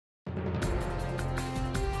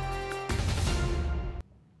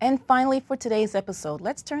And finally, for today's episode,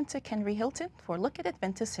 let's turn to Henry Hilton for a look at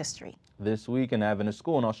Adventist history. This week, an Adventist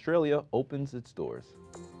school in Australia opens its doors.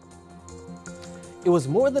 It was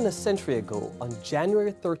more than a century ago, on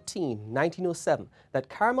January 13, 1907, that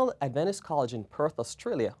Carmel Adventist College in Perth,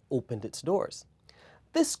 Australia, opened its doors.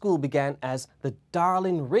 This school began as the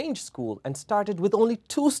Darling Range School and started with only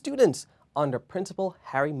 2 students under Principal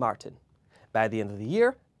Harry Martin. By the end of the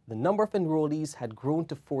year, the number of enrollees had grown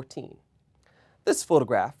to 14. This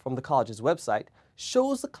photograph from the college's website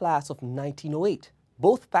shows the class of 1908,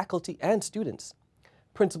 both faculty and students.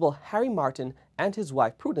 Principal Harry Martin and his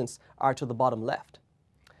wife Prudence are to the bottom left.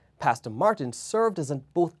 Pastor Martin served as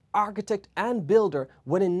both architect and builder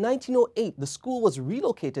when in 1908 the school was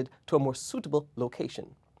relocated to a more suitable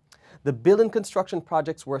location. The building construction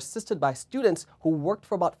projects were assisted by students who worked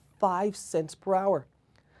for about 5 cents per hour.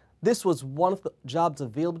 This was one of the jobs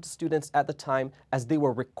available to students at the time, as they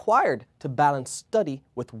were required to balance study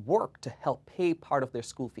with work to help pay part of their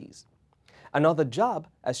school fees. Another job,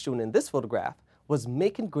 as shown in this photograph, was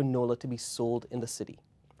making granola to be sold in the city.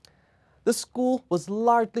 The school was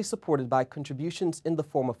largely supported by contributions in the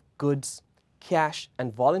form of goods, cash,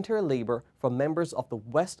 and volunteer labor from members of the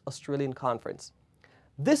West Australian Conference.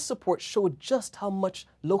 This support showed just how much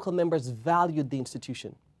local members valued the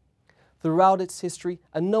institution. Throughout its history,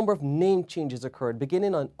 a number of name changes occurred,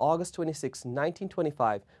 beginning on August 26,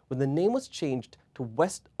 1925, when the name was changed to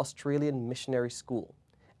West Australian Missionary School,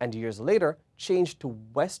 and years later changed to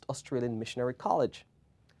West Australian Missionary College.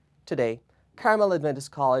 Today, Carmel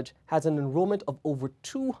Adventist College has an enrollment of over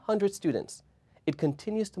 200 students. It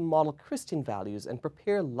continues to model Christian values and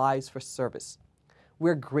prepare lives for service.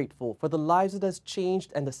 We're grateful for the lives it has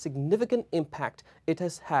changed and the significant impact it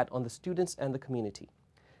has had on the students and the community.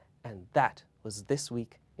 And that was This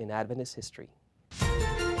Week in Adventist History.